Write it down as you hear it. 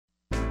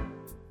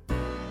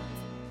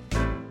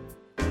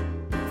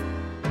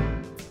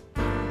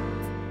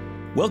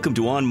Welcome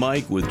to On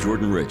Mic with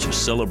Jordan Rich, a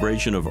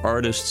celebration of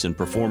artists and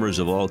performers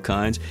of all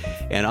kinds.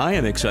 And I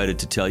am excited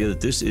to tell you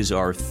that this is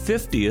our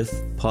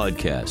 50th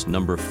podcast,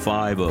 number 50.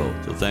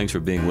 So thanks for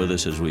being with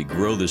us as we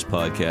grow this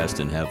podcast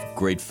and have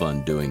great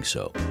fun doing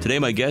so. Today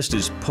my guest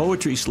is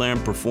Poetry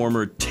Slam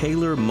performer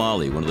Taylor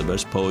Mali, one of the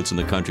best poets in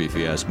the country if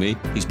you ask me.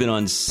 He's been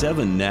on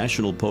 7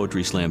 National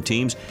Poetry Slam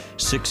teams,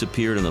 6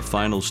 appeared in the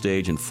final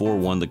stage and 4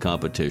 won the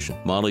competition.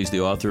 Mali's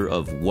the author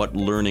of What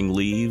Learning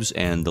Leaves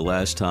and The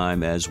Last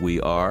Time As We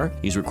Are.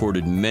 He's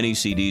recorded many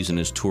CDs and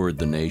has toured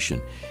the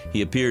nation.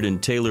 He appeared in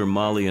Taylor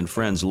Mali and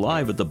Friends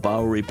live at the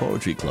Bowery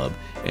Poetry Club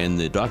and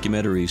the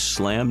documentaries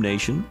Slam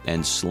Nation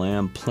and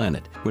Slam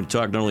Planet. We're going to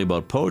talk not only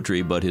about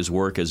poetry, but his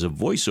work as a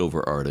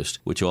voiceover artist,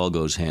 which all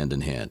goes hand in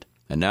hand.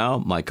 And now,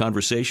 my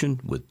conversation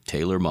with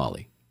Taylor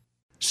Mali.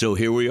 So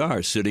here we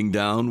are, sitting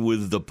down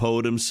with the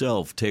poet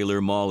himself,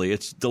 Taylor Mali.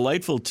 It's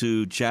delightful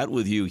to chat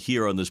with you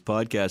here on this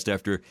podcast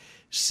after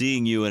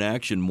seeing you in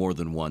action more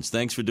than once.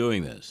 Thanks for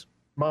doing this.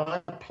 My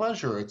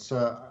pleasure. It's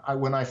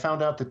when I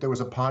found out that there was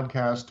a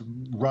podcast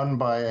run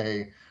by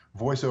a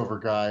voiceover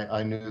guy,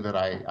 I knew that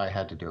I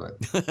had to do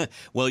it.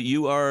 Well,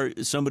 you are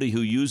somebody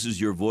who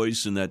uses your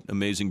voice and that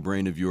amazing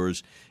brain of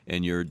yours,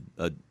 and you're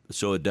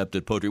so adept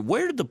at poetry.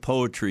 Where did the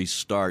poetry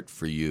start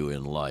for you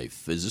in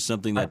life? Is this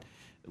something that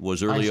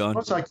was early on?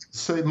 I suppose I could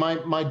say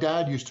my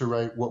dad used to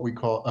write what we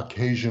call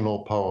occasional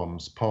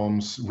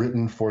poems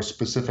written for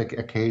specific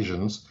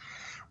occasions.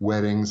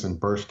 Weddings and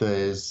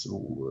birthdays.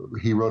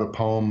 He wrote a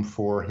poem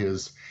for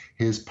his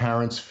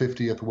parents'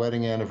 50th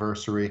wedding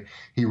anniversary.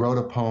 He wrote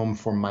a poem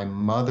for my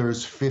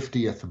mother's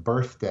 50th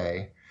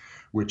birthday,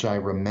 which I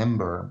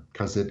remember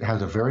because it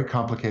has a very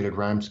complicated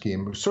rhyme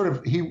scheme. Sort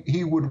of,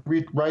 he would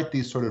write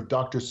these sort of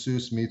Dr.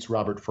 Seuss meets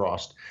Robert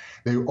Frost.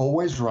 They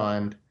always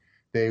rhymed.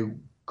 They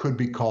could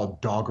be called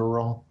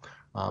doggerel,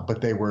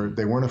 but they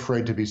weren't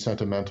afraid to be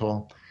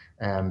sentimental.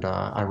 And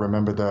I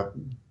remember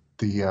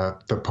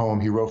the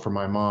poem he wrote for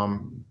my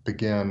mom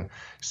began,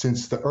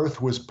 "Since the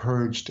earth was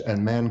purged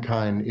and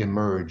mankind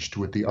emerged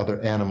with the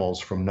other animals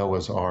from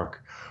Noah's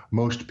Ark,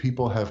 most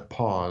people have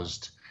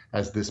paused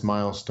as this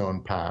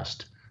milestone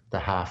passed, the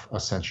half a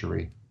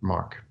century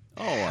mark."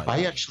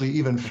 I actually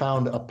even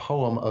found a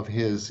poem of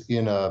his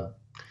in a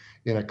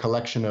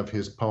collection of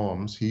his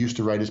poems. He used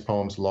to write his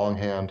poems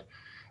longhand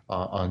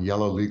on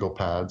yellow legal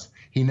pads.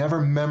 He never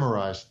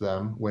memorized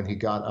them when he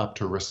got up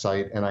to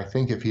recite, and I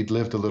think if he'd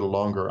lived a little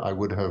longer, I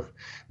would have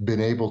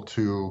been able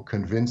to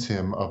convince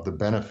him of the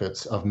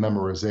benefits of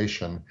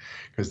memorization,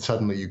 because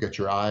suddenly you get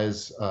your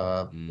eyes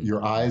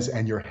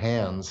and your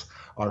hands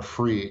are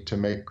free to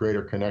make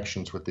greater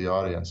connections with the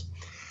audience.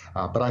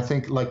 But I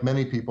think, like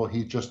many people,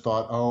 he just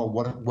thought, oh,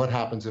 what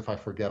happens if I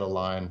forget a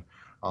line?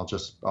 I'll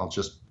just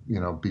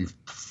be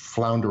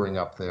floundering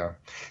up there.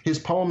 His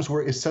poems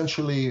were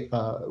essentially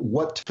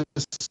what to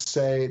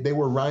say. They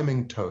were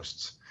rhyming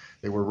toasts.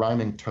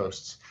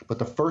 But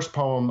the first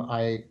poem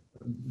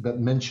that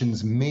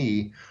mentions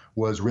me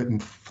was written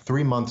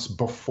 3 months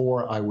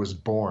before I was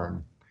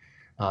born,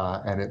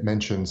 and it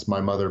mentions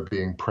my mother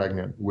being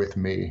pregnant with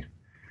me.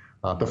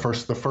 The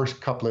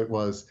first couplet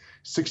was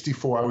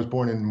 64. I was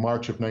born in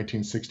March of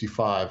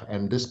 1965,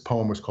 and this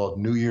poem was called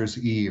New Year's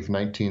Eve,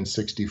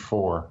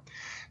 1964.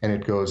 And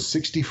it goes,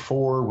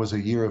 64 was a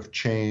year of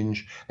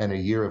change and a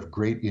year of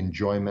great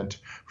enjoyment,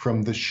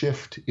 from the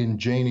shift in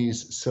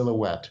Janie's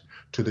silhouette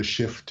to the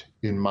shift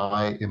in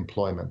my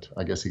employment.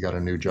 I guess he got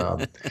a new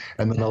job.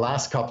 And then the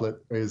last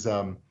couplet is,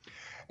 and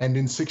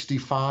in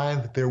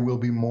 65, there will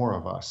be more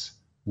of us.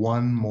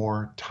 One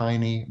more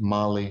tiny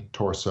Mali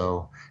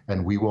torso,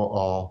 and we will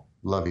all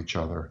love each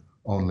other,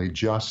 only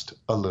just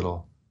a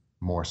little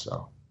more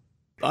so.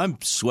 I'm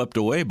swept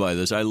away by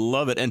this. I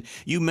love it. And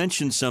you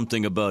mentioned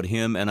something about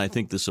him, and I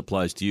think this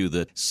applies to you,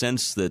 the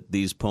sense that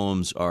these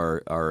poems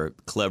are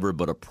clever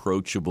but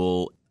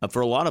approachable.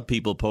 For a lot of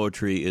people,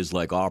 poetry is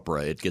like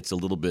opera. It gets a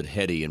little bit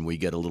heady, and we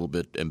get a little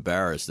bit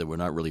embarrassed that we're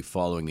not really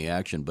following the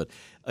action. But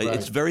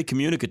It's very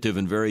communicative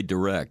and very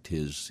direct,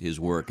 his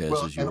work, as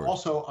is yours. And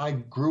also, I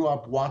grew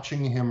up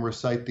watching him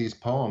recite these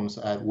poems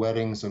at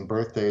weddings and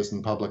birthdays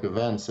and public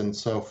events. And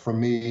so for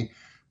me,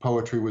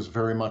 poetry was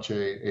very much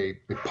a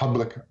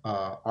public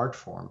art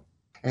form.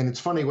 And it's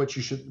funny what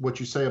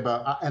you say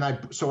about,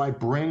 I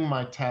bring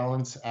my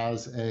talents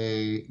as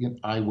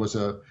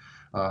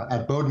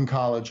at Bowdoin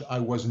College, I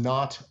was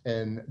not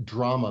a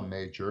drama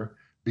major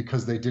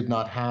because they did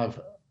not have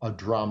a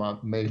drama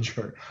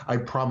major. I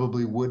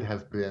probably would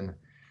have been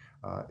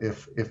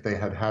if they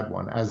had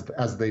one,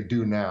 as they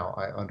do now,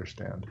 I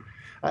understand.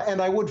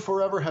 And I would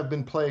forever have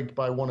been plagued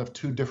by one of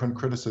 2 different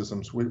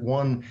criticisms.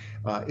 One,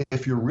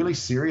 if you're really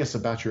serious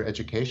about your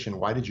education,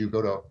 why did you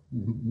go to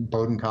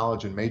Bowdoin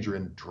College and major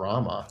in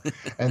drama?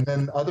 And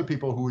then other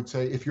people who would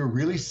say, if you're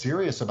really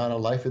serious about a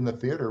life in the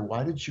theater,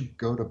 why did you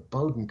go to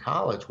Bowdoin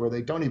College, where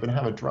they don't even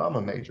have a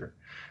drama major?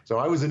 So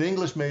I was an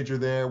English major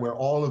there, where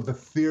all of the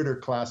theater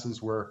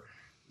classes were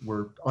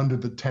under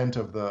the tent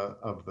of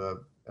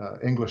the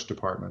English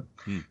department.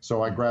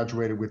 So I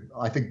graduated with,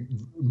 I think,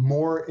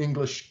 more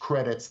English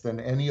credits than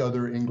any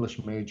other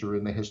English major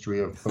in the history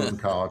of Boone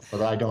College,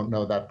 but I don't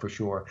know that for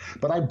sure.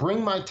 But I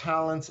bring my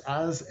talents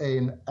as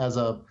an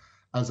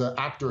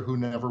actor who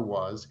never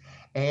was,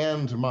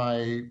 and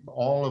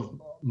all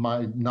of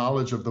my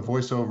knowledge of the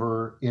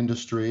voiceover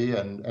industry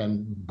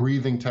and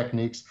breathing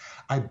techniques.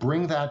 I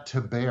bring that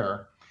to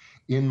bear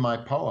in my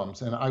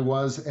poems. And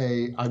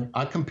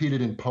I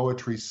competed in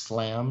poetry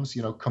slams,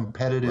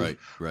 competitive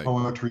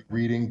poetry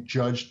reading,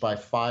 judged by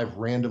 5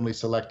 randomly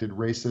selected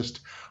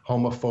racist,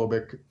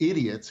 homophobic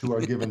idiots who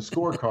are given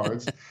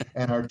scorecards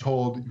and are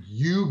told,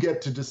 you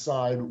get to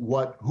decide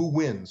who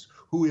wins,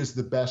 who is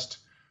the best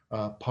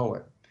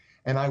poet.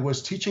 And I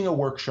was teaching a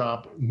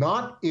workshop,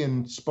 not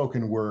in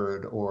spoken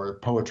word or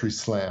poetry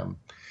slam.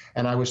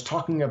 And I was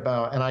talking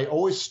about, and I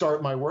always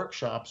start my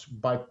workshops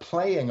by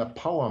playing a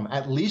poem,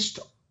 at least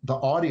the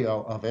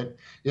audio of it,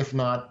 if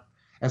not,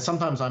 and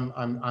sometimes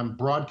I'm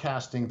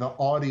broadcasting the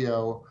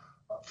audio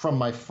from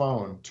my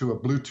phone to a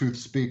Bluetooth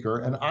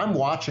speaker, and I'm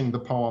watching the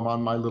poem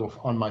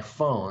on my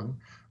phone,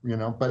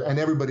 and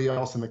everybody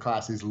else in the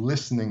class is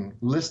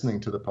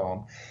listening to the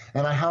poem.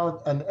 And I had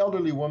an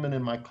elderly woman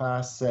in my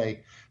class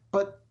say,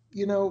 but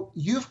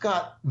you've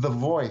got the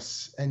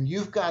voice and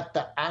you've got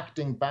the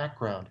acting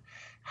background.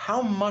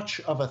 How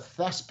much of a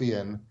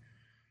thespian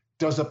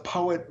does a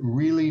poet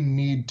really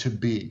need to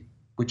be?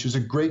 Which is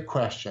a great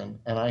question.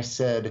 And I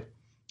said,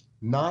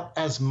 not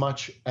as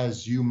much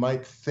as you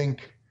might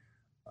think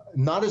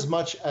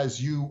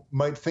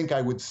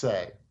I would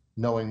say,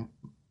 knowing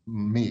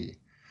me.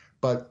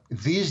 But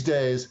these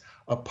days,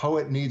 a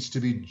poet needs to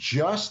be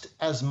just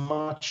as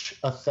much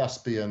a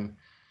thespian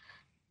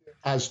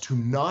as to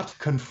not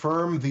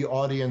confirm the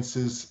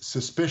audience's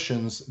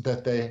suspicions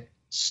that they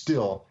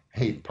still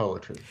hate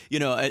poetry.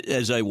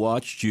 As I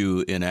watched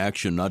you in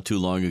action not too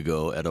long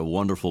ago at a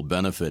wonderful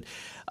benefit,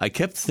 I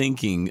kept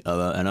thinking,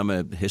 and I'm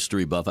a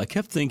history buff, I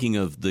kept thinking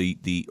of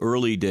the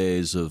early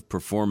days of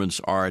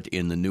performance art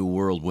in the New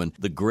World when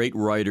the great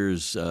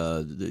writers,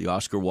 the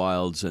Oscar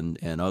Wildes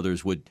and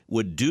others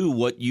would do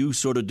what you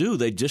sort of do.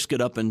 They'd just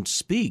get up and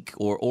speak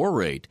or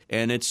orate.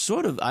 And it's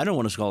sort of, I don't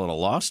want to call it a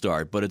lost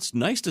art, but it's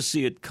nice to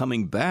see it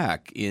coming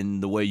back in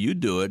the way you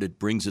do it. It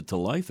brings it to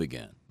life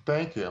again.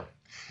 Thank you.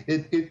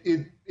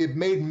 It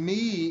made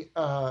me,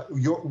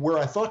 where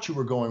I thought you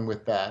were going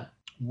with that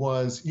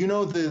was,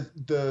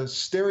 the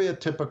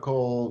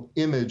stereotypical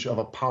image of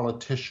a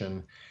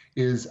politician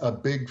is a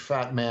big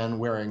fat man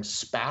wearing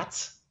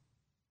spats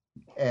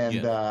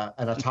and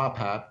a top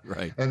hat,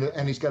 right,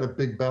 and he's got a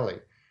big belly.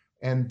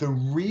 And the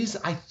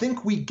reason, I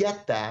think we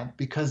get that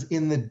because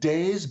in the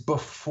days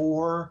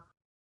before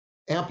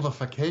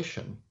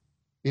amplification,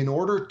 in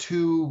order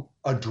to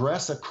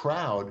address a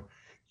crowd,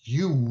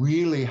 you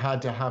really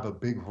had to have a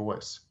big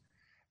voice.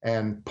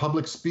 And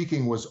public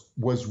speaking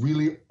was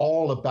really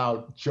all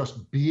about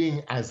just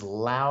being as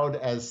loud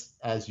as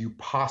you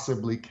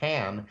possibly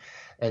can,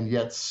 and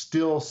yet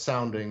still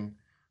sounding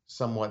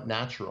somewhat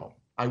natural.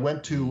 I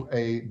went to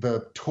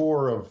the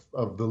tour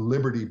of the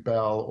Liberty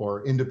Bell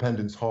or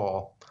Independence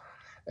Hall,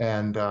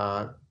 and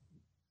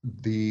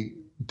the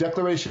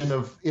Declaration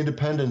of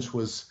Independence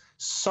was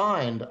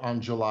signed on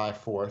July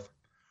 4th.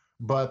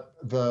 But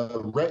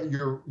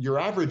your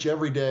average,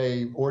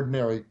 everyday,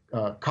 ordinary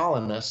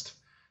colonist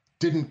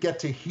didn't get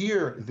to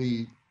hear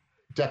the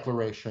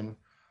Declaration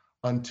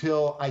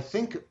until, I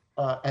think,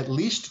 at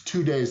least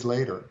 2 days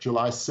later,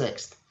 July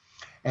 6th.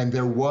 And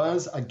there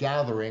was a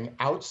gathering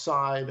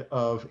outside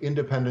of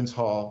Independence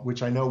Hall,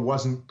 which I know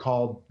wasn't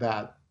called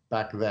that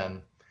back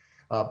then,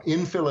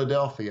 in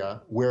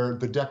Philadelphia, where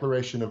the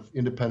Declaration of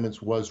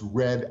Independence was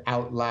read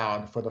out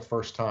loud for the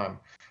first time.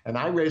 And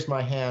I raised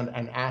my hand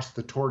and asked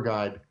the tour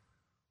guide,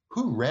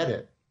 who read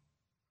it?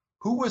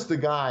 Who was the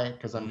guy,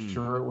 because I'm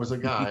sure it was a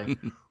guy,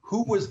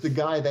 who was the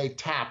guy they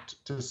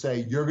tapped to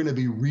say, you're going to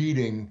be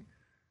reading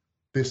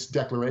this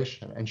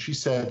declaration? And she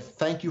said,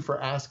 thank you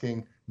for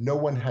asking. No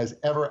one has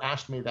ever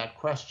asked me that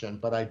question,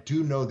 but I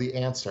do know the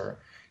answer.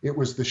 It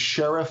was the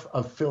sheriff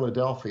of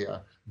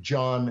Philadelphia,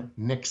 John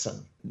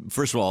Nixon.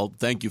 First of all,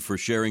 thank you for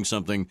sharing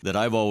something that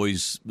I've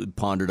always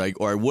pondered,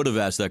 or I would have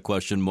asked that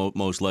question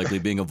most likely,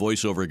 being a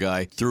voiceover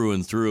guy through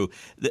and through.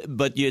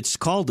 But it's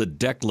called a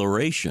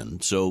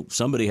declaration, so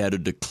somebody had to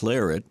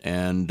declare it,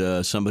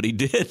 and somebody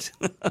did.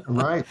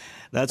 Right.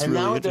 That's and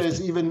really nowadays,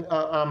 interesting.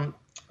 Even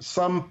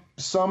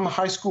some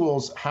high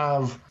schools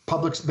have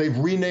they've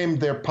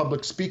renamed their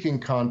public speaking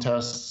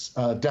contests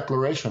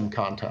declaration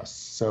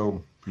contests.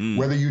 So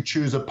whether you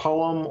choose a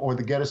poem or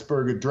the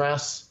Gettysburg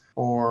Address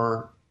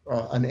or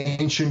an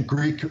ancient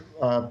Greek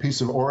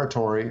piece of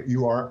oratory,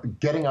 you are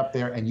getting up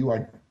there and you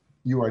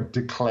are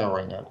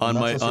declaring it. On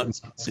that's a certain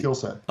skill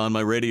set. On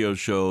my radio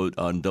show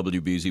on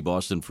WBZ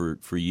Boston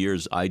for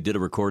years, I did a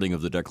recording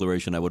of the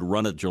Declaration. I would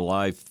run it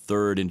July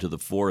 3rd into the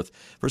 4th.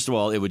 First of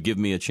all, it would give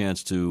me a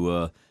chance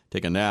to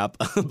take a nap,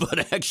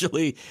 but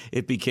actually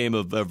it became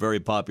a very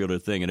popular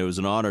thing, and it was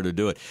an honor to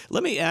do it.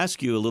 Let me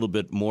ask you a little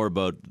bit more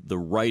about the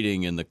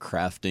writing and the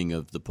crafting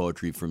of the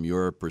poetry from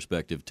your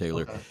perspective,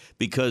 Taylor,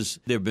 because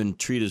there have been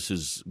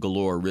treatises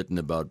galore written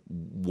about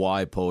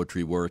why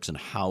poetry works and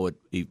how it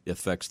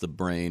affects the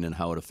brain and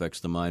how it affects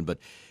the mind. But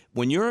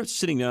when you're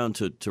sitting down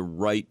to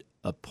write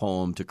a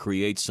poem, to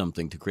create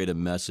something, to create a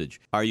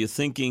message, are you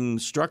thinking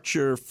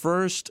structure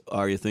first?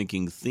 Are you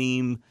thinking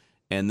theme?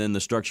 And then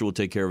the structure will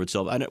take care of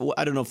itself? I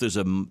don't know if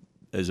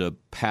there's a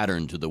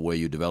pattern to the way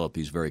you develop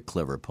these very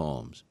clever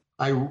poems.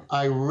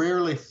 I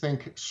rarely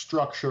think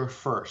structure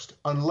first,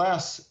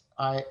 unless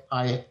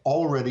I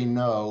already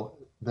know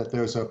that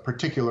there's a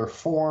particular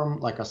form,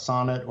 like a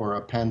sonnet or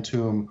a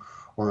pantoum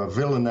or a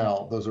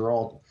villanelle. Those are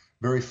all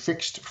very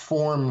fixed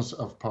forms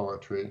of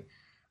poetry,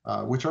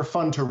 which are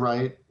fun to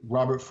write.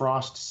 Robert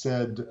Frost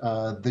said,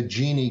 the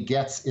genie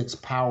gets its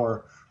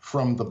power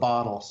from the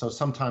bottle. So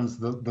sometimes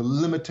the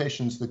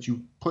limitations that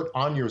you put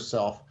on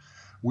yourself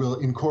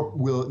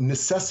will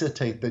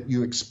necessitate that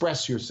you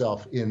express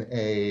yourself in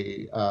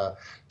a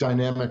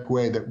dynamic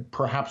way that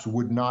perhaps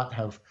would not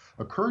have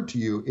occurred to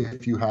you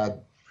if you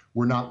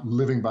were not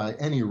living by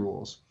any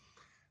rules.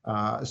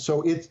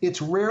 So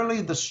it's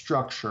rarely the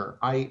structure.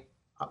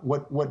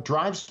 What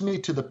drives me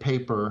to the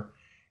paper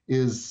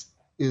is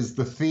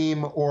the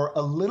theme, or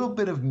a little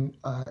bit of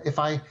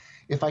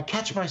if I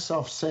catch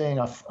myself saying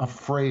a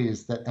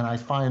phrase and I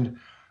find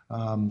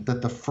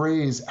that the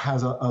phrase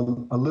has a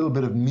little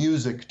bit of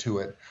music to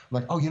it,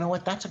 like, oh, you know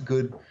what, that's a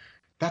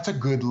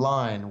good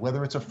line.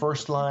 Whether it's a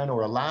first line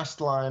or a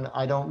last line,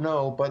 I don't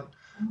know, but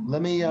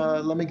let me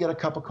get a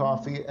cup of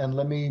coffee and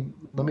let me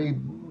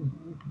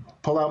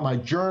pull out my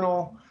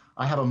journal.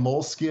 I have a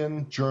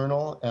Moleskine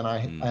journal, and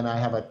I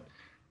have a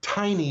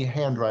tiny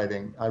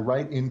handwriting. I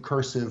write in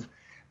cursive,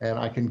 and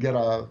I can get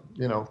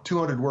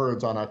 200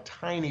 words on a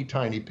tiny,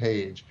 tiny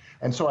page.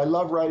 And so I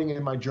love writing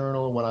in my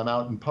journal when I'm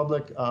out in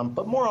public,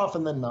 but more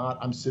often than not,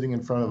 I'm sitting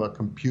in front of a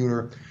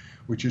computer,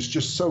 which is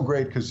just so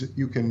great because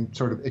you can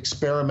sort of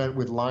experiment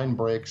with line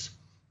breaks.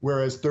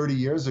 Whereas 30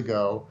 years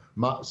ago,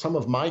 some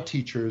of my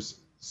teachers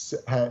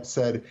had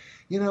said,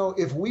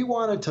 if we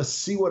wanted to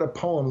see what a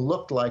poem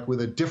looked like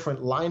with a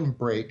different line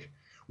break,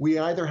 we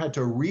either had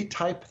to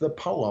retype the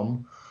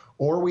poem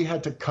or we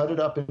had to cut it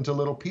up into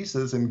little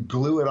pieces and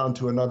glue it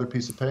onto another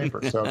piece of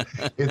paper. So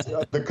it's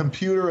the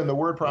computer and the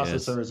word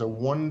processor is a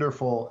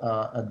wonderful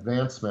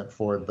advancement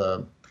for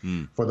the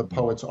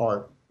poet's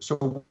art.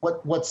 So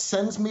what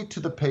sends me to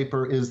the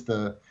paper is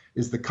the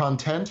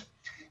content,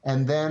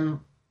 and then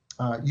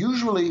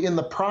usually in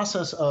the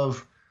process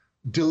of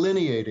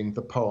delineating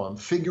the poem,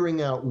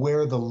 figuring out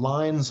where the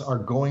lines are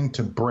going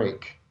to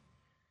break,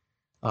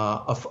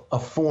 a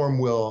form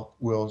will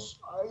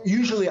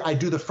usually I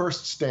do the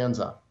first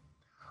stanza.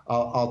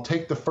 I'll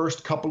take the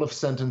first couple of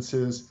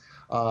sentences,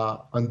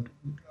 and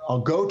I'll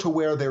go to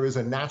where there is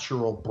a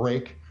natural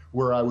break,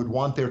 where I would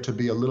want there to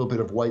be a little bit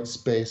of white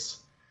space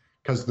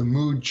because the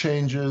mood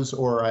changes,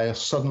 or I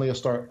suddenly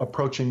start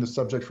approaching the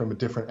subject from a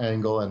different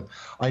angle, and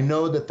I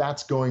know that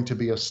that's going to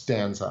be a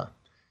stanza.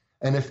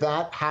 And if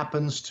that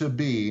happens to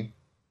be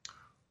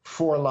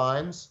 4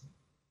 lines,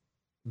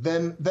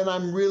 then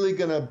I'm really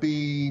going to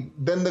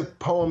then the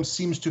poem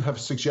seems to have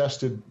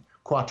suggested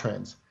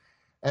quatrains.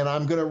 And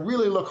I'm going to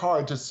really look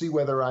hard to see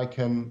whether I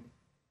can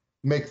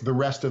make the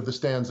rest of the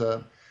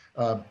stanza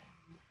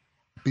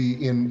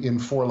be in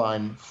four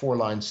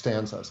line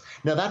stanzas.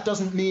 Now, that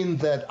doesn't mean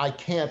that I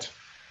can't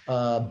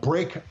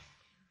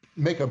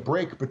make a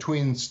break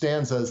between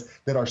stanzas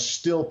that are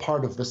still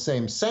part of the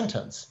same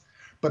sentence,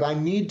 but I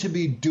need to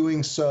be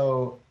doing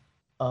so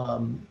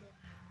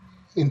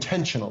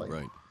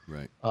intentionally.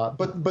 Right.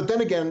 But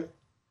then again,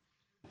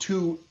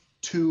 to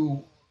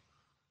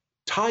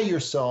tie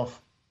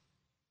yourself.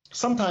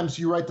 Sometimes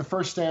you write the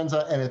first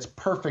stanza and it's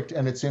perfect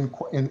and it's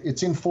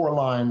in 4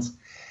 lines.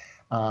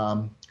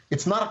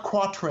 It's not a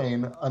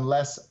quatrain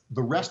unless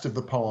the rest of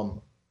the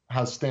poem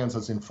has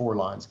stanzas in 4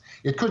 lines.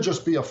 It could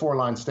just be a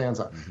 4-line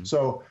stanza. Mm-hmm.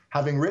 So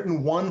having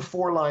written one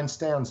 4-line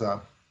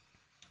stanza,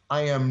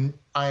 I am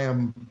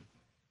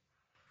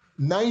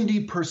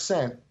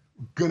 90%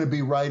 going to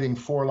be writing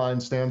 4-line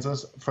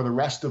stanzas for the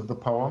rest of the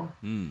poem.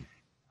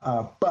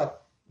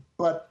 But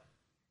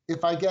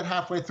if I get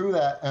halfway through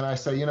that and I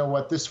say, you know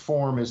what, this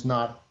form is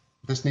not,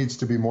 this needs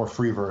to be more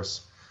free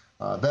verse,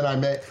 then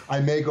I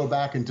may go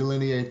back and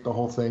delineate the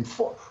whole thing.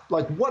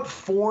 Like what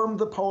form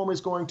the poem is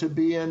going to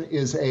be in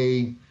is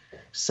a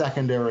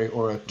secondary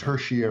or a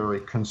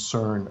tertiary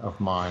concern of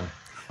mine.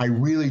 I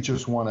really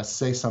just want to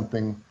say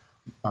something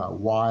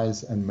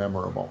wise and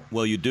memorable.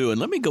 Well, you do. And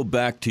let me go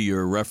back to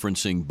your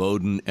referencing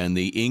Bowdoin and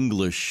the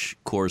English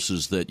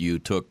courses that you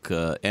took,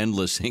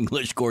 endless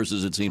English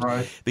courses, it seems,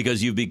 right.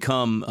 Because you've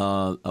become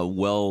a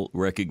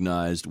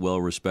well-recognized,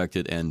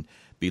 well-respected, and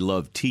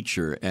beloved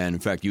teacher. And,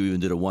 in fact, you even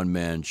did a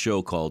one-man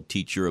show called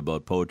Teacher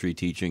about poetry,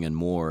 teaching, and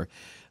more,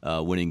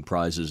 winning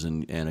prizes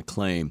and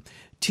acclaim.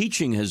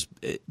 Teaching has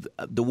 –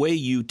 the way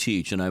you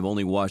teach, and I've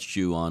only watched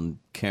you on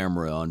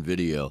camera, on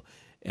video –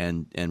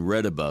 and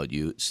read about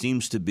you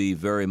seems to be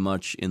very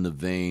much in the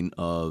vein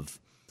of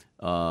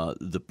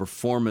the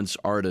performance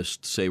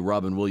artist, say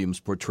Robin Williams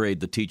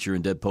portrayed the teacher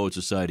in Dead Poets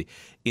Society,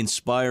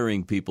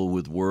 inspiring people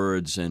with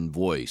words and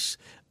voice.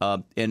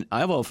 And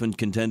I've often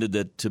contended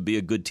that to be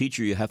a good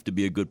teacher, you have to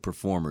be a good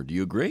performer. Do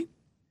you agree?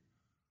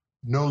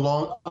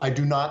 I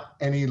do not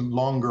any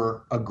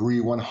longer agree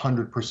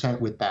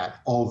 100% with that.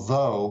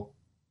 Although,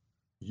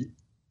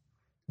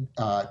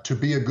 to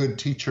be a good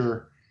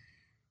teacher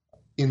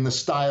in the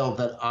style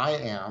that I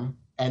am,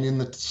 and in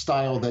the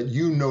style that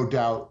you no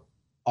doubt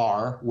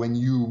are when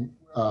you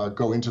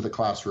go into the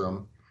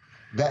classroom,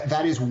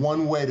 that is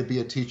one way to be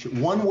a teacher.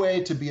 One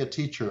way to be a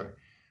teacher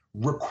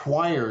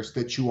requires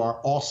that you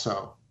are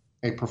also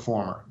a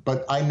performer.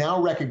 But I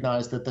now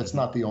recognize that that's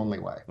not the only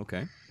way.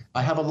 Okay.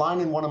 I have a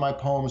line in one of my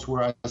poems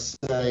where I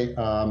say,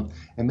 and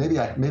maybe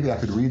I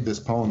could read this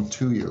poem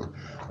to you.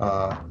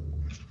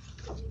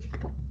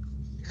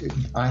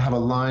 I have a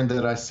line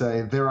that I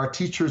say, there are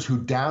teachers who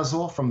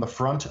dazzle from the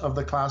front of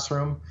the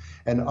classroom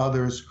and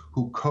others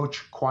who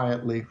coach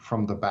quietly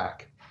from the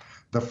back.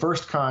 The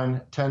first kind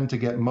tend to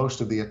get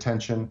most of the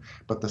attention,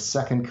 but the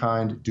second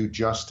kind do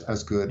just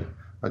as good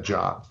a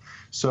job.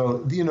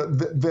 So, you know,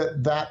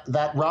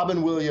 that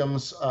Robin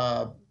Williams,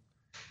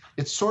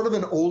 it's sort of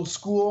an old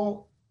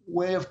school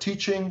way of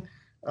teaching.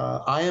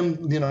 I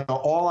am, you know,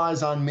 all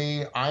eyes on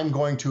me. I'm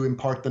going to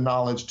impart the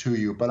knowledge to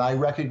you. But I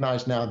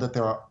recognize now that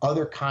there are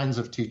other kinds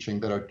of teaching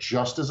that are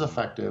just as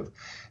effective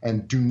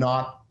and do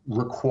not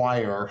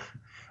require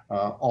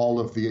all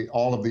of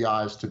the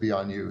eyes to be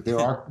on you.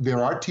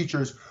 There are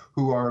teachers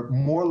who are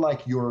more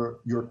like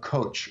your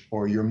coach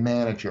or your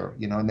manager,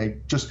 you know, and they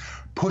just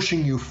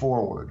pushing you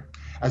forward.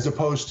 As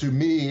opposed to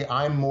me,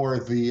 I'm more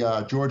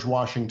the George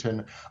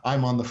Washington,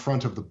 I'm on the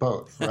front of the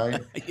boat,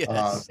 right?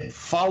 Yes.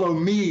 Follow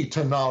me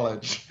to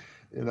knowledge,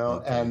 you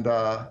know,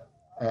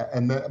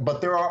 okay.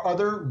 But there are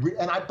other,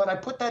 but I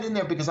put that in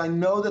there because I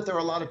know that there are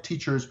a lot of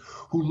teachers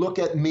who look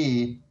at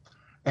me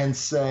and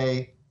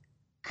say,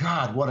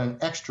 God, what an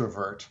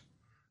extrovert.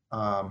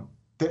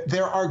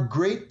 There are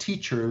great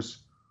teachers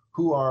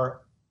who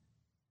are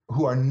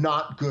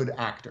not good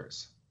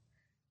actors.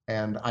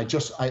 And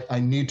I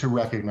need to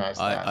recognize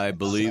that. I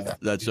believe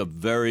that's a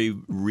very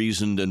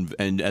reasoned,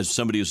 and as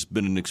somebody who's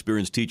been an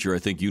experienced teacher, I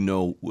think you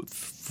know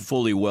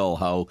fully well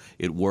how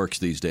it works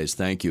these days.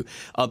 Thank you.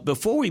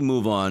 Before we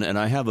move on, and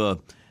I have a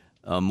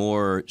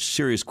more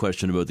serious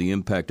question about the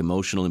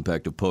emotional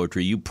impact of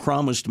poetry. You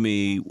promised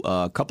me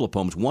a couple of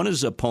poems. One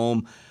is a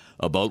poem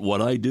about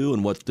what I do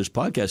and what this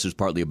podcast is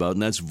partly about,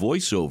 and that's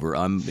voiceover.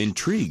 I'm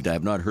intrigued. I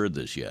have not heard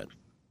this yet.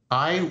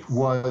 I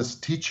was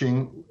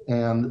teaching,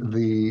 and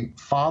the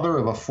father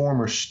of a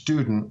former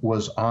student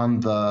was on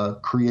the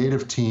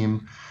creative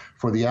team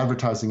for the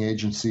advertising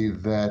agency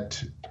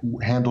that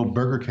handled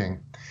Burger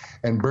King.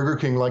 And Burger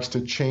King likes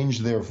to change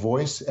their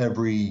voice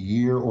every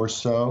year or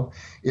so,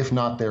 if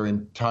not their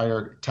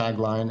entire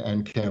tagline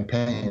and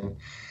campaign.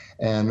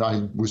 And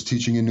I was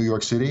teaching in New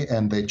York City,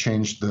 and they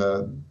changed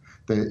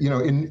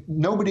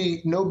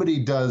nobody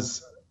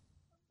does,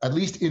 at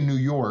least in New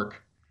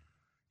York,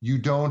 you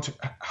don't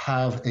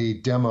have a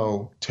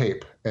demo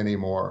tape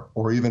anymore,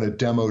 or even a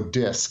demo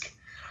disc.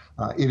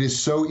 It is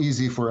so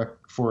easy for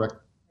a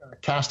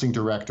casting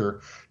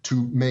director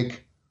to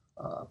make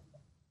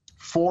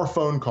 4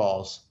 phone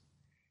calls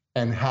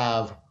and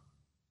have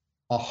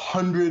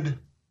 100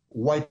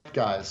 white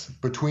guys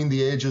between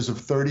the ages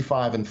of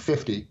 35 and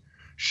 50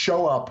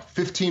 show up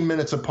 15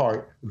 minutes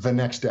apart the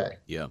next day.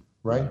 Yeah.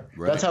 Right?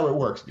 That's how it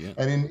works. Yeah.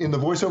 And in the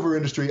voiceover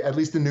industry, at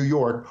least in New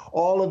York,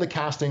 all of the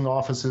casting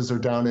offices are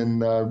down in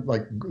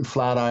like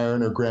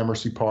Flatiron or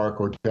Gramercy Park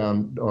or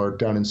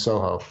down in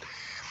Soho.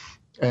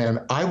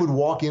 And I would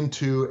walk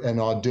into an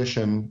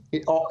audition,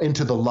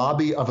 into the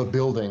lobby of a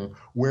building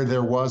where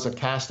there was a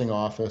casting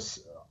office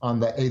on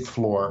the 8th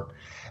floor,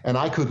 and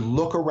I could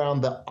look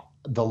around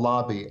the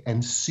lobby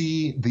and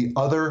see the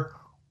other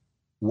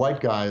white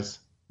guys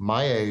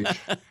my age.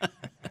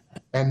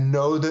 And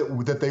know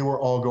that they were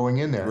all going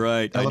in there.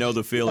 Right, I know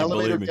the feeling.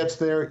 Elevator believe me. Gets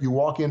there. You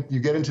walk in. You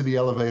get into the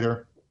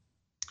elevator,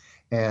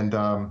 and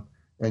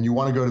you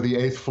want to go to the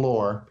 8th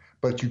floor,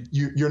 but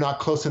you're not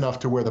close enough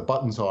to where the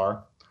buttons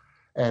are,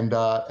 and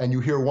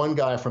you hear one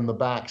guy from the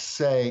back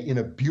say in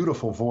a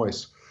beautiful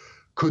voice,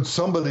 "Could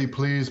somebody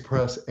please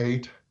press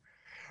 8?"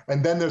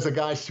 And then there's a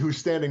guy who's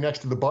standing next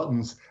to the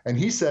buttons, and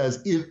he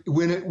says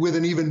with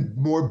an even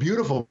more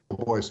beautiful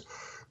voice,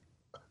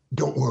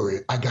 "Don't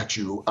worry, I got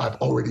you. I've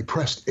already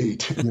pressed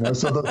 8." You know,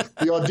 so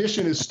the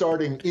audition is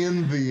starting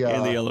in the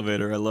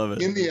elevator. I love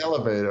it. In the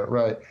elevator,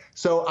 right?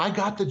 So I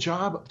got the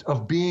job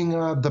of being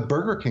the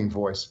Burger King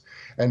voice,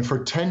 and for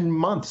 10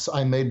 months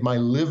I made my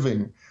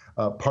living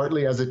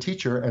partly as a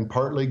teacher and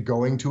partly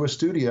going to a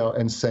studio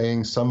and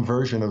saying some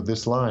version of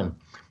this line: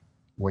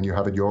 "When you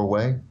have it your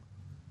way,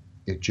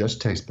 it just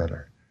tastes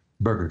better.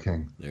 Burger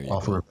King.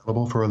 Offer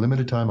available for a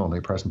limited time only.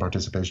 Price and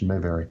participation may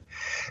vary."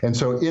 And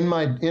so in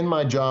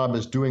my job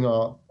as doing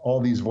all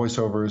these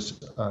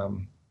voiceovers,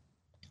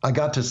 I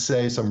got to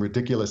say some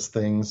ridiculous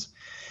things.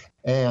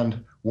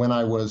 And when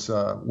I was,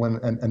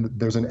 and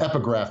there's an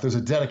epigraph, there's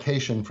a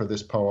dedication for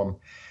this poem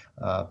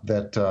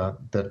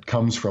that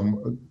comes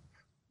from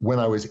when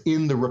I was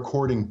in the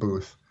recording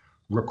booth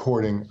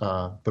recording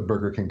the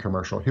Burger King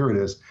commercial. Here it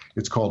is.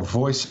 It's called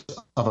Voice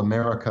of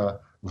America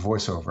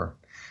Voiceover.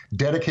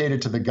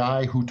 Dedicated to the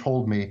guy who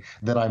told me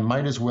that I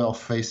might as well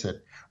face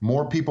it.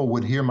 More people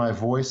would hear my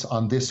voice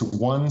on this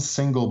one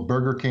single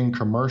Burger King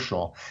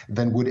commercial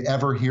than would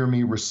ever hear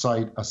me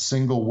recite a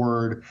single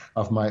word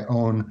of my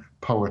own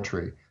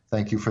poetry.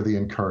 Thank you for the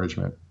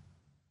encouragement.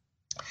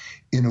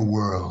 In a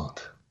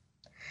world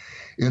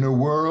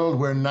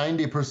where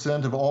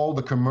 90% of all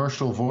the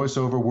commercial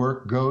voiceover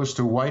work goes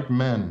to white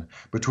men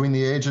between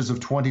the ages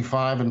of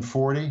 25 and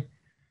 40,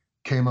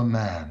 came a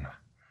man,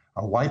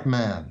 a white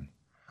man,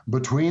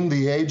 between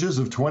the ages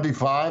of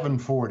 25 and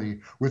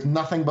 40, with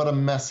nothing but a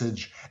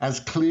message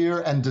as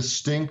clear and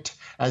distinct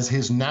as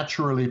his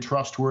naturally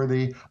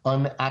trustworthy,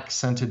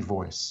 unaccented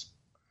voice.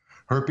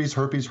 Herpes,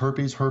 herpes,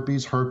 herpes,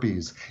 herpes,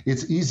 herpes.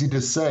 It's easy to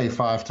say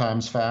 5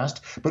 times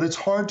fast, but it's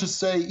hard to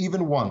say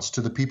even once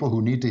to the people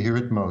who need to hear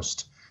it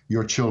most,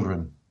 your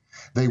children.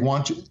 They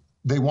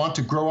want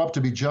to grow up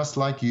to be just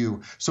like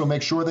you, so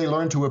make sure they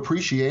learn to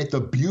appreciate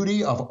the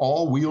beauty of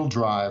all-wheel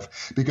drive,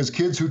 because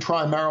kids who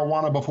try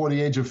marijuana before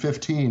the age of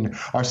 15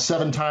 are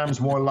 7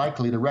 times more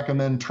likely to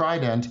recommend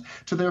Trident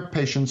to their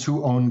patients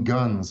who own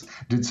guns.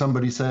 Did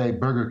somebody say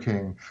Burger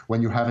King?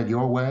 When you have it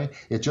your way,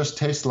 it just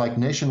tastes like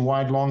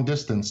nationwide long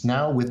distance,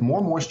 now with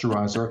more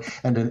moisturizer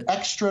and an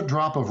extra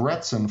drop of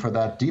Retsin for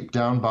that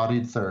deep-down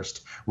bodied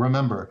thirst.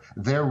 Remember,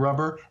 they're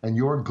rubber and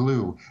you're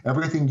glue.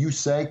 Everything you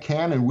say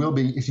can and will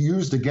be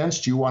used against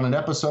you on an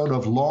episode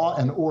of Law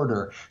and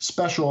Order,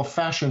 Special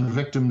Fashion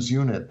Victims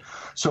Unit.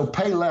 So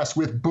pay less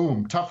with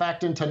Boom, Tough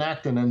Actin'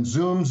 Tinactin, and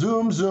Zoom,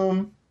 Zoom,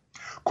 Zoom.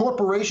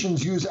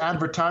 Corporations use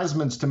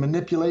advertisements to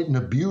manipulate and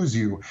abuse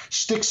you.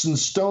 Sticks and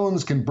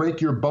stones can break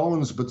your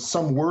bones, but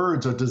some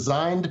words are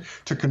designed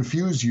to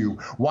confuse you.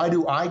 Why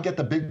do I get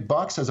the big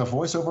bucks as a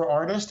voiceover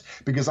artist?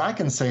 Because I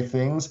can say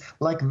things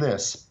like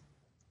this.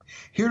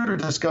 Here to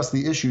discuss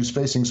the issues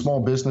facing small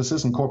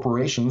businesses and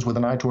corporations with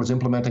an eye towards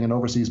implementing an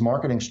overseas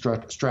marketing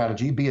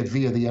strategy, be it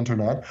via the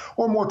internet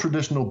or more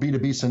traditional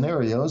B2B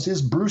scenarios,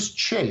 is Bruce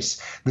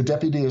Chase, the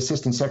Deputy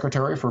Assistant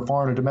Secretary for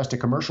Foreign and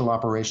Domestic Commercial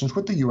Operations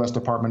with the U.S.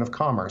 Department of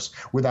Commerce,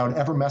 without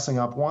ever messing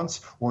up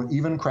once or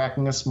even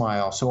cracking a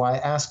smile. So I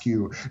ask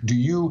you, do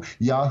you,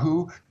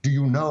 Yahoo, do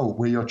you know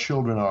where your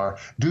children are?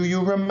 Do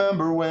you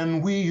remember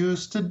when we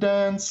used to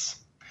dance?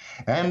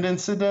 And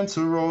incidents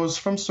arose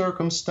from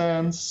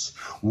circumstance.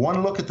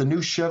 One look at the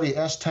new Chevy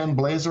S10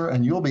 Blazer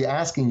and you'll be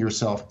asking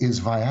yourself, is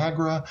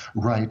Viagra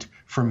right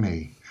for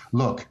me?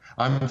 Look,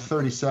 I'm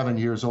 37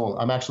 years old.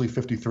 I'm actually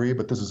 53,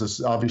 but this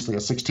is obviously a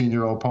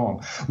 16-year-old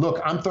poem.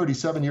 Look, I'm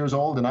 37 years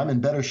old, and I'm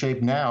in better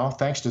shape now,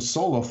 thanks to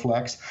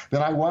Soloflex,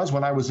 than I was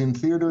when I was in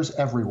theaters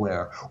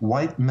everywhere.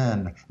 White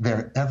men,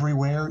 they're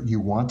everywhere you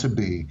want to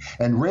be.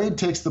 And Raid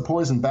takes the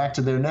poison back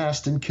to their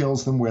nest and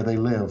kills them where they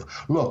live.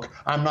 Look,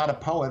 I'm not a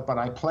poet, but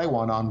I play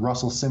one on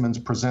Russell Simmons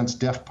Presents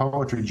Def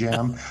Poetry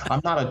Jam.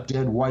 I'm not a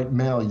dead white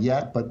male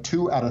yet, but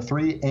 2 out of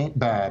 3 ain't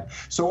bad.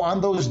 So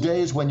on those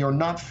days when you're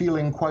not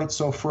feeling quite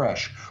so fresh,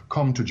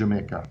 come to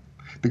Jamaica.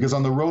 Because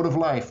on the road of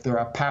life, there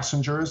are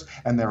passengers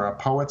and there are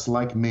poets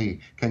like me.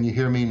 Can you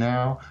hear me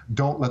now?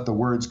 Don't let the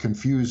words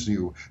confuse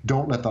you.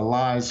 Don't let the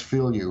lies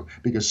fill you.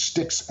 Because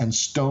sticks and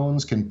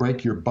stones can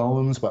break your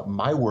bones, but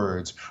my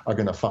words are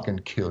going to fucking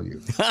kill you.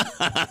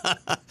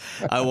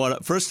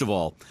 First of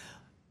all,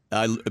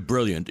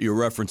 brilliant. Your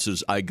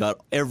references, I got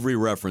every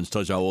reference.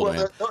 Tells you how old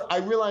I am. I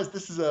realize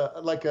this is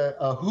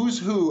a who's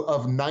who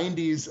of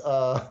 90s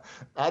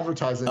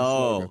advertising. Oh,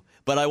 slogan.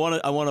 But I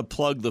want to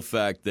plug the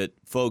fact that,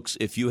 folks,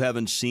 if you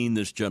haven't seen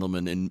this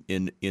gentleman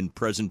in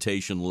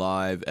presentation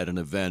live at an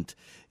event,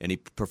 and he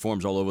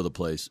performs all over the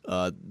place,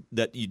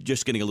 that you're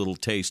just getting a little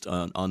taste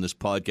on this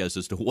podcast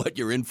as to what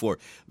you're in for.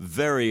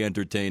 Very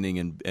entertaining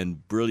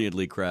and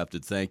brilliantly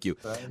crafted. Thank you.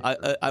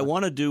 I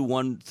want to do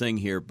one thing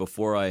here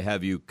before I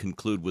have you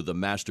conclude with a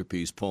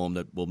masterpiece poem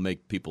that will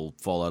make people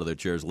fall out of their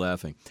chairs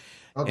laughing.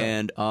 Okay.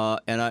 And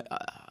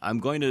I'm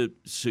going to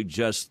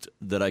suggest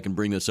that I can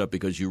bring this up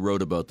because you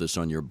wrote about this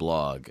on your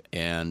blog,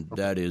 and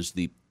that is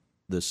the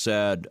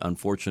sad,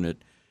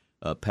 unfortunate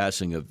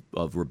passing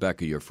of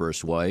Rebecca, your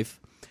first wife.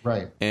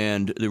 Right.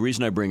 And the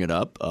reason I bring it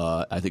up,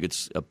 I think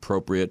it's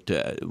appropriate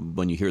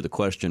when you hear the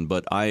question,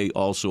 but I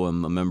also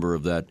am a member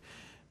of that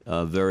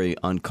very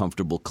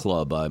uncomfortable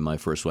club. My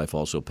first wife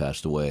also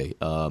passed away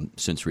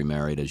since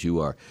remarried, as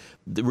you are.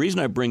 The reason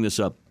I bring this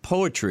up,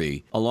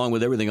 poetry, along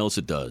with everything else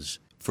it does,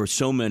 for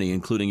so many,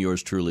 including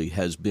yours truly,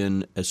 has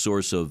been a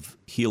source of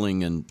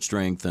healing and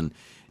strength and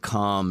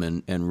calm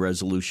and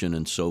resolution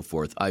and so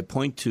forth. I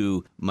point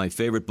to my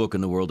favorite book in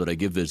the world that I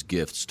give as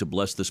gifts, To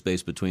Bless the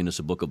Space Between Us,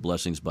 a book of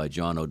blessings by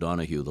John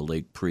O'Donohue, the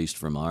late priest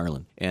from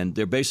Ireland. And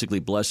they're basically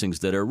blessings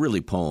that are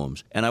really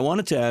poems. And I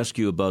wanted to ask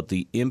you about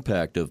the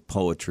impact of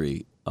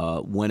poetry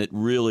when it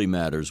really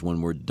matters,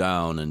 when we're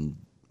down and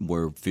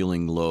we're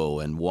feeling low,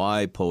 and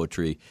why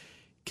poetry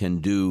can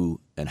do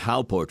and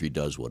how poetry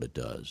does what it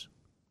does.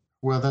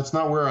 Well, that's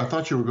not where I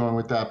thought you were going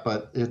with that,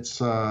 but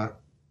it's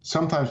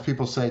sometimes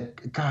people say,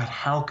 "God,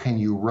 how can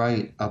you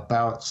write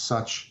about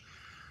such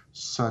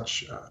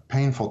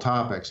painful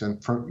topics?"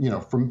 And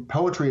from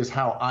poetry is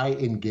how I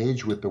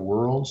engage with the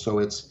world, so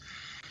it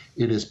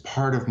is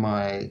part of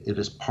my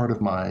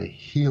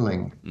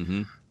healing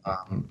Mm-hmm.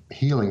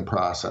 healing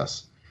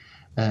process,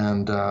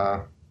 and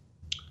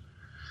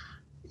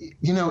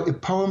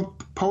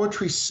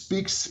poetry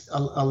speaks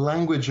a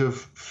language of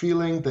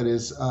feeling that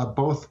is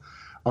both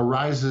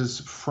arises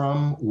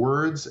from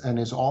words and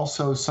is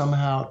also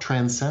somehow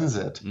transcends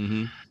it.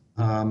 Mm-hmm.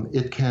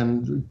 It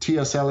can.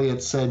 T.S.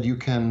 Eliot said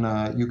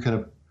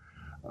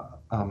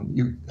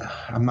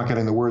I'm not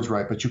getting the words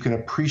right, but you can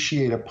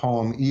appreciate a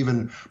poem.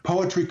 Even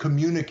poetry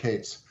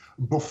communicates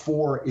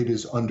before it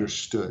is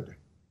understood.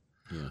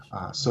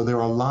 Yes. So there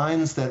are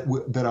lines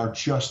that are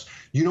just,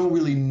 you don't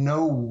really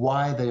know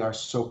why they are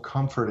so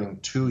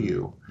comforting to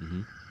you,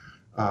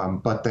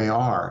 but they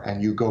are,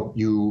 and you go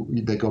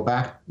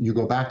back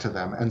to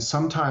them, and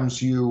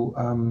sometimes you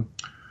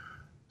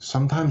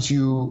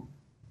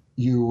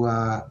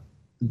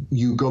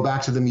go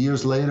back to them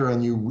years later,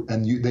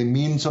 and they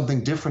mean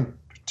something different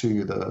to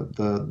you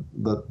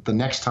the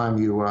next time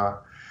you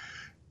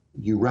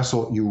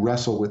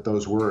wrestle with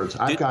those words.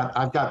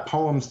 I've got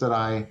poems that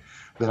I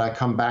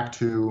come back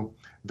to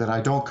that I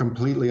don't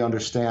completely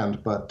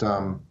understand, but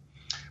the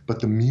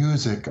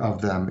music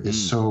of them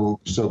is so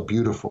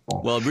beautiful.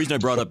 Well, the reason I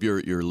brought up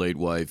your late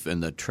wife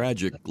and the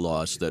tragic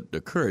loss that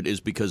occurred is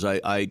because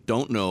I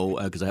don't know,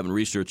 because I haven't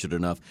researched it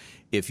enough,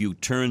 if you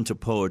turn to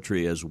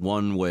poetry as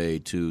one way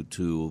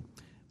to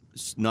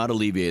not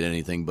alleviate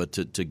anything, but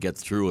to get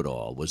through it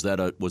all. Was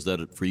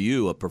that for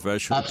you, a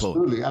professional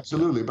poet?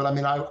 Absolutely. But I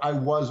mean, I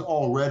was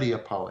already a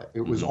poet. It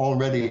was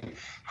already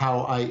how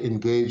I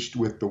engaged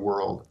with the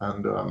world,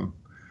 and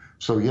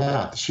so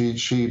yeah,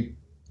 she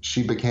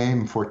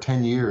became, for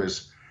 10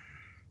 years.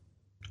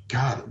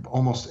 God,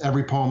 almost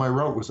every poem I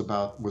wrote was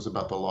about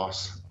the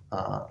loss,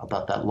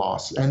 about that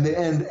loss,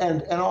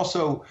 and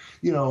also,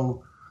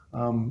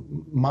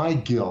 my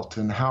guilt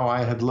and how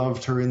I had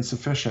loved her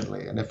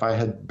insufficiently, and if I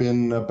had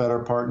been a better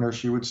partner,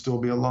 she would still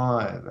be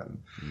alive. And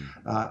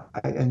I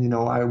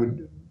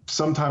would,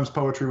 sometimes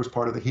poetry was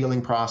part of the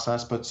healing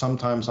process, but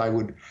sometimes I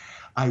would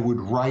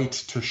write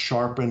to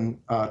sharpen,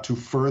 to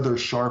further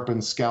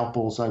sharpen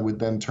scalpels I would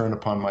then turn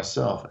upon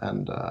myself.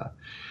 And I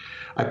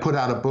put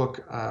out a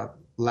book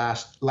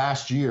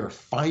last year.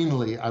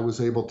 Finally, I was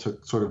able to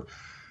sort of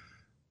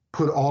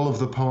put all of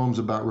the poems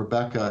about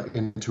Rebecca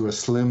into a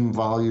slim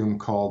volume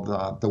called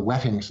the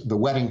Wedding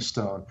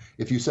Stone.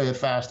 If you say it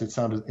fast, it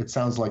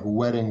sounds like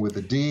wedding with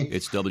a D.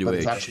 It's WH, but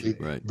it's actually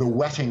right. The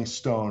Whetting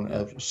Stone,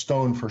 a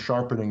stone for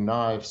sharpening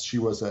knives. She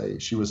was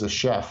a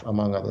chef,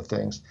 among other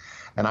things,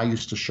 and I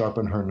used to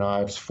sharpen her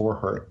knives for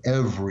her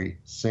every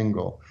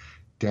single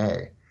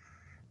day.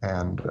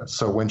 And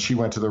so when she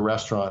went to the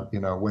restaurant,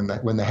 when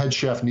the head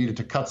chef needed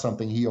to cut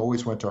something, he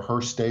always went to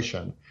her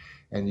station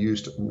and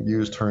used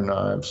her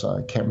knives.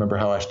 I can't remember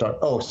how I started.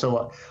 Oh,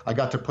 so I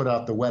got to put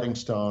out The Wedding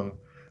Stone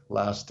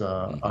last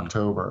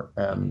October,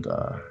 and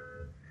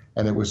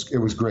it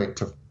was great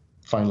to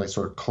finally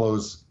sort of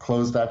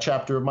close that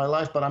chapter of my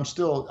life. But I'm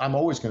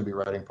always going to be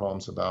writing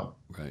poems about.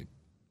 Right.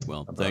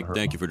 Well,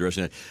 thank you for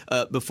addressing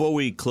that. Before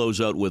we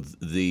close out with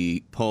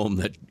the poem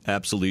that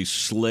absolutely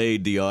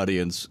slayed the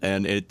audience,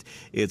 and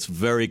it's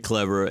very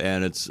clever,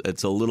 and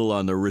it's a little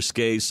on the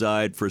risque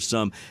side for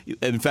some.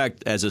 In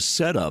fact, as a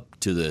setup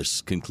to this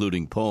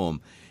concluding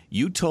poem,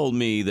 you told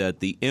me that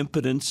the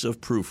impotence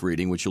of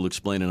proofreading, which you'll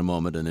explain in a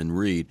moment and then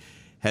read,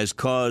 has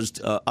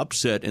caused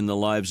upset in the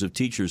lives of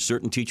teachers.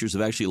 Certain teachers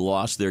have actually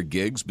lost their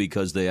gigs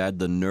because they had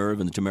the nerve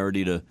and the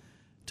temerity to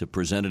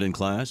present it in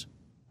class.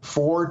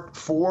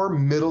 Four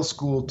middle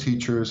school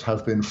teachers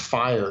have been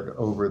fired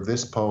over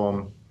this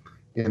poem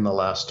in the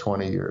last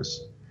 20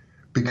 years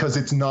because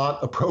it's not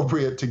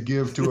appropriate to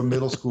give to a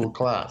middle school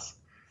class.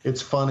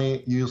 It's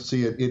funny. You'll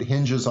see it. It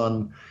hinges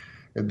on,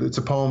 it's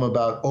a poem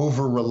about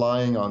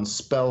over-relying on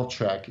spell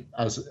check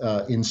as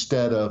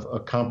instead of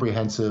a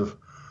comprehensive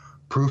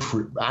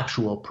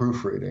actual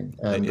proofreading.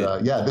 And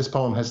this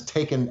poem has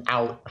taken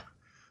out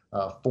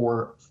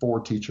four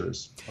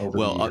teachers over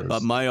the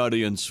years. My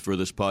audience for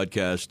this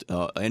podcast,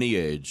 any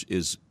age,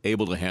 is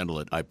able to handle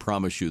it. I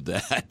promise you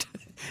that.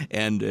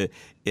 And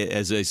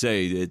as I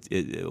say,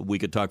 we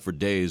could talk for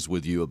days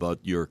with you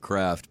about your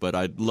craft, but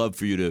I'd love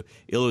for you to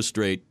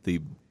illustrate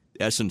the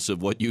essence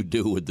of what you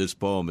do with this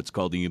poem. It's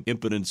called The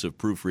Impotence of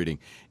Proofreading.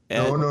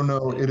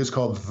 No. It is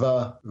called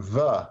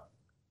The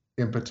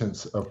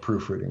Impotence of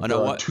Proofreading.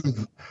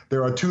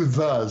 There are two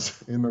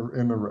thes in the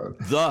road.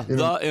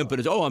 The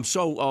impotence.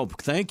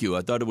 Thank you.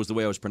 I thought it was the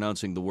way I was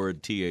pronouncing the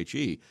word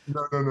THE.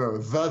 No.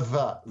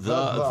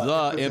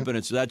 The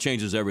impotence. That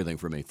changes everything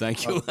for me.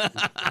 Thank you.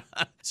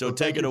 So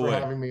take it away.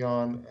 Thank you for having me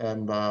on,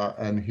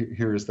 and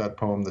here is that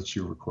poem that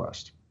you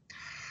request.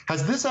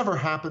 Has this ever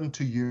happened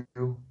to you?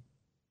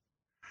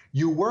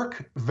 You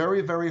work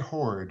very, very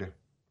hard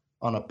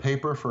on a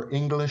paper for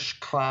English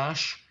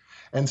clash,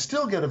 and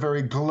still get a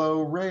very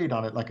glow rate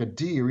on it, like a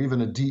D or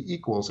even a D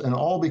equals, and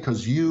all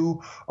because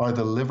you are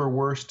the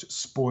liverwurst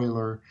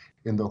spoiler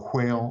in the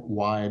whale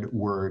wide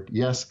word.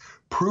 Yes,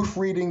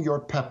 proofreading your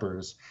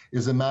peppers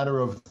is a matter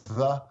of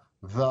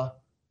the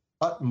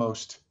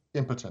utmost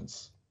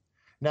impotence.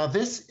 Now,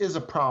 this is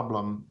a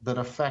problem that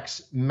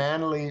affects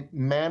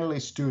manly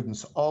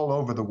students all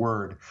over the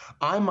word.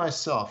 I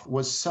myself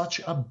was such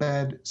a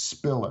bed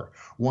spiller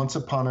once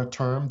upon a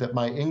term that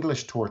my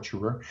English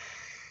torturer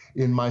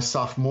in my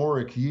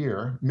sophomoric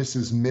year,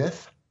 Mrs.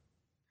 Myth,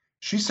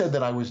 she said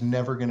that I was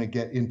never going to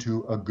get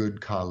into a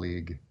good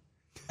colleague.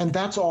 And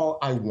that's all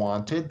I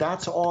wanted.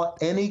 That's all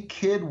any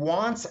kid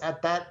wants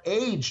at that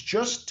age,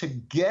 just to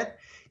get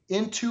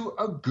into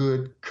a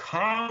good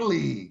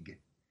colleague.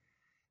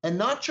 And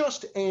not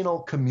just anal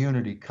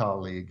community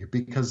colleague,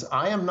 because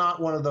I am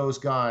not one of those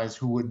guys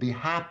who would be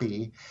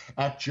happy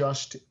at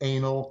just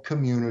anal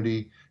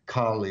community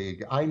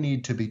colleague. I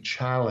need to be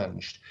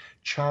challenged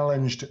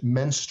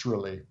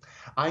menstrually.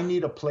 I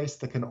need a place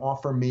that can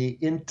offer me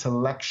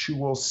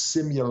intellectual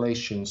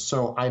simulation.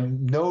 So I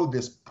know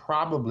this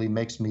probably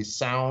makes me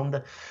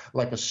sound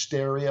like a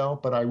stereo,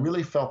 but I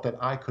really felt that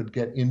I could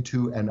get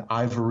into an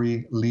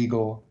ivory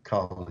legal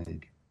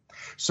colleague.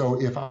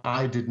 So if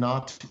I did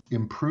not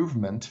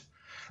improvement,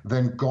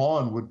 then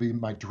gone would be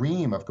my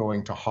dream of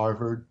going to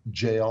Harvard,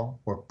 jail,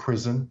 or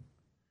prison,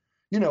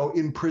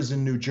 in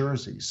prison, New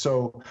Jersey.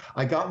 So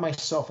I got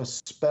myself a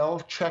spell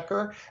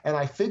checker, and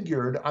I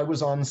figured I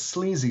was on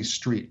Sleazy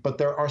Street, but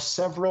there are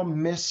several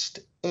missed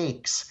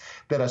aches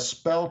that a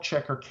spell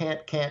checker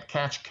can't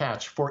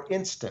catch. For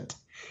instance,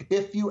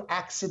 if you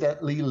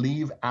accidentally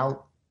leave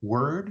out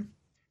word,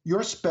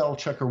 your spell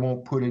checker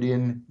won't put it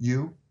in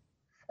you.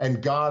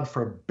 And God,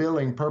 for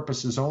billing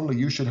purposes only,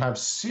 you should have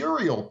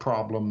serial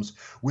problems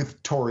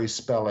with Tory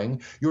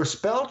spelling. Your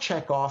spell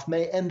checkoff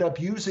may end up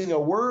using a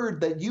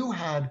word that you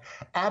had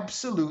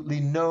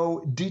absolutely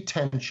no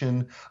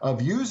detention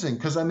of using.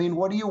 Because,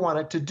 what do you want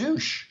it to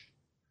douche?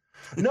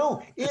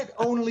 No, it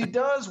only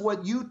does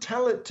what you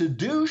tell it to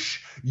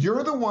douche.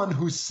 You're the one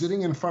who's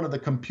sitting in front of the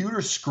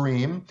computer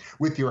screen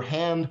with your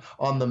hand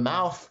on the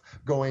mouth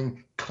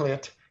going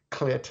clit,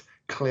 clit,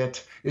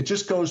 clit. It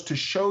just goes to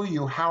show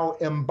you how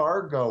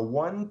embargo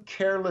one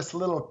careless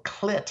little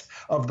clit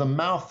of the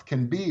mouth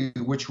can be,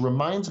 which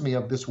reminds me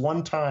of this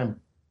one time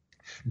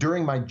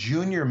during my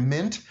junior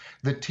mint,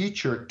 the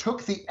teacher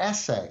took the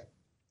essay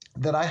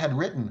that I had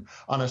written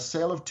on a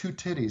sale of two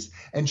titties,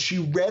 and she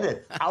read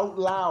it out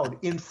loud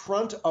in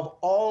front of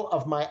all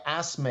of my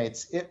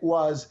assmates. It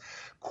was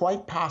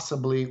quite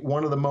possibly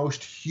one of the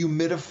most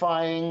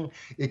humidifying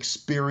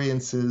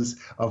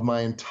experiences of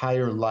my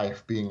entire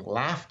life, being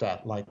laughed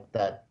at like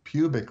that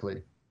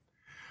pubically.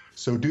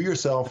 So do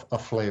yourself a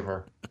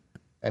favor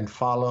and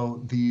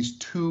follow these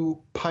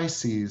two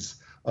Pisces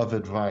of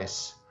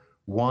advice.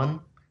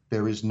 1,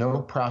 there is no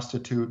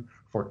prostitute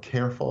for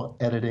careful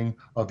editing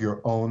of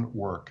your own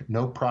work.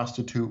 No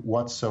prostitute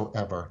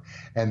whatsoever.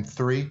 And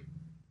 3,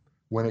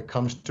 when it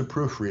comes to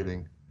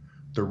proofreading,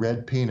 the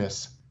red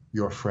penis,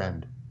 your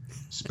friend.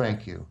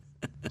 Spank you.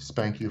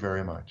 Spank you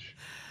very much.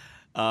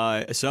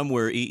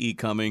 Somewhere, E.E.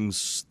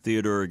 Cummings,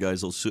 Theodore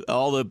Geisel,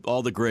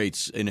 all the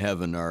greats in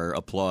heaven are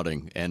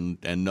applauding and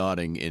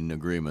nodding in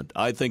agreement.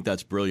 I think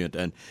that's brilliant,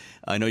 and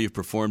I know you've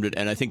performed it,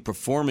 and I think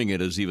performing it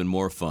is even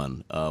more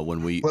fun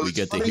when we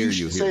get to hear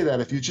you here. Say that.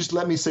 If you just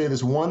let me say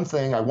this one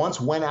thing, I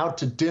once went out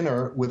to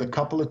dinner with a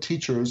couple of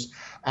teachers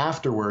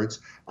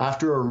afterwards,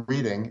 after a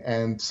reading,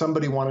 and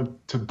somebody wanted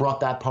to brought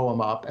that poem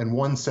up, and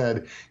one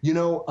said,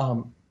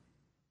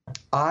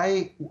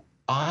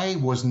 I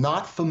was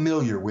not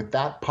familiar with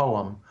that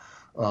poem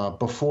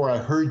before I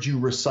heard you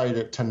recite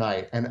it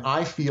tonight, and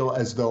I feel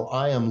as though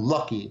I am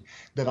lucky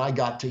that I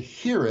got to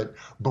hear it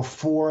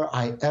before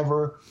I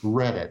ever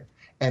read it.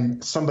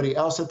 And somebody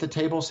else at the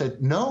table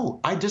said,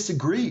 no, I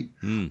disagree.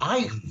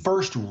 I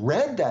first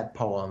read that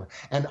poem,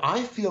 and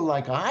I feel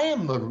like I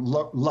am the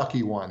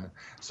lucky one.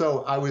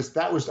 So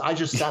I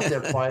just sat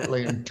there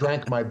quietly and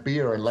drank my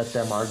beer and let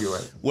them argue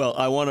it. Well,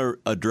 I want to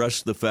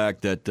address the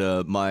fact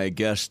that my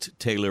guest,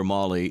 Taylor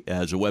Mali,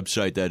 has a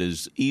website that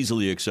is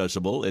easily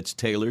accessible. It's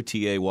Taylor,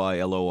 Taylor,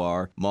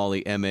 Mali,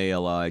 Mali,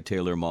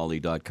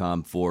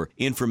 TaylorMali.com for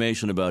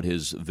information about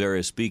his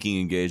various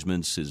speaking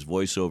engagements, his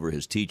voiceover,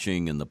 his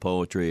teaching, and the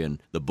poetry, and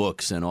the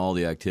books and all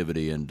the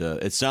activity. And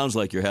it sounds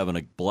like you're having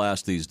a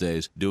blast these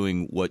days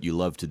doing what you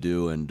love to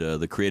do, and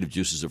the creative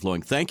juices are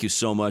flowing. Thank you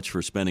so much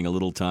for spending a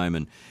little time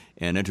and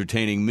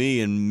entertaining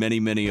me and many,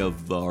 many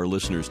of our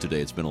listeners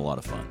today. It's been a lot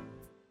of fun.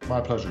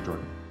 My pleasure,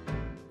 Jordan.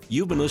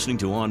 You've been listening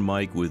to On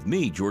Mic with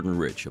me, Jordan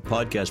Rich, a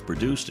podcast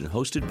produced and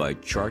hosted by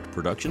Chart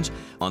Productions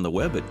on the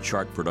web at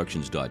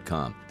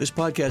chartproductions.com. This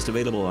podcast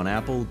available on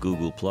Apple,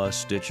 Google+,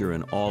 Stitcher,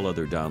 and all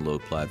other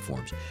download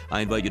platforms. I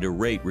invite you to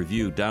rate,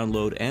 review,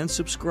 download, and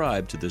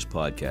subscribe to this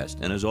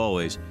podcast. And as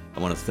always, I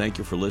want to thank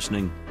you for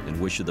listening and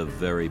wish you the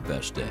very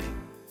best day.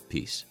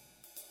 Peace.